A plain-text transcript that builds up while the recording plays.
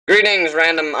Greetings,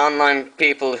 random online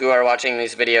people who are watching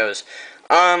these videos.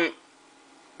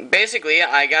 Basically,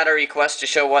 I got a request to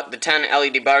show what the 10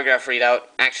 LED Bargraph Readout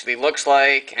actually looks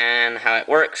like, and how it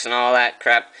works, and all that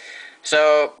crap.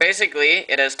 So, basically,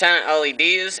 it has 10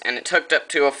 LEDs, and it's hooked up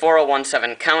to a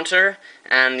 4017 counter,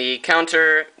 and the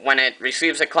counter, when it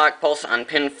receives a clock pulse on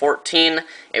pin 14,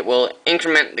 it will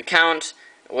increment the count,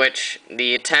 which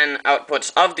the 10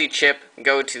 outputs of the chip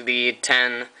go to the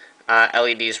 10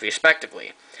 LEDs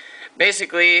respectively.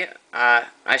 Basically,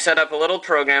 I set up a little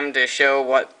program to show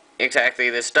what exactly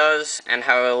this does and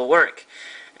how it will work.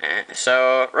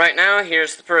 So right now,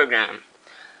 here's the program.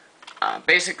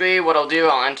 Basically, what I'll do,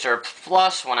 I'll enter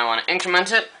plus when I want to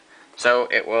increment it, so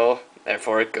it will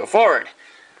therefore go forward.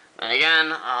 Then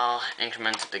again, I'll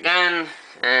increment it again,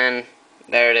 and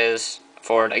there it is,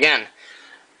 forward again.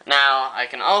 Now, I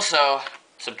can also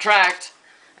subtract,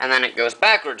 and then it goes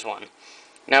backwards one.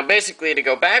 Now basically, to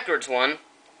go backwards one,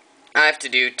 I have to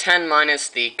do 10 minus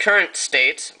the current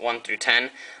state, 1 through 10,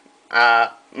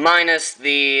 minus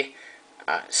the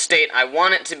state I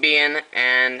want it to be in,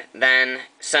 and then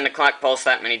send a clock pulse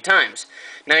that many times.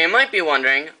 Now you might be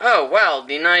wondering, oh well,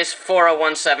 the nice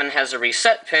 4017 has a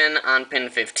reset pin on pin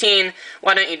 15,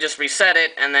 why don't you just reset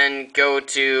it and then go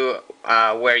to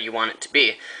where you want it to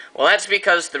be? Well, that's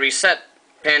because the reset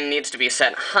pin needs to be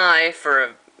set high for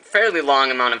a fairly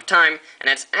long amount of time, and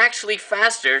it's actually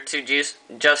faster to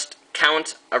just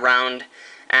count around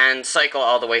and cycle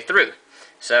all the way through.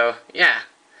 So yeah,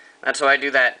 that's why I do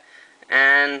that.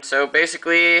 And so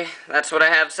basically that's what I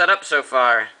have set up so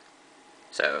far.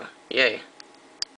 So yay.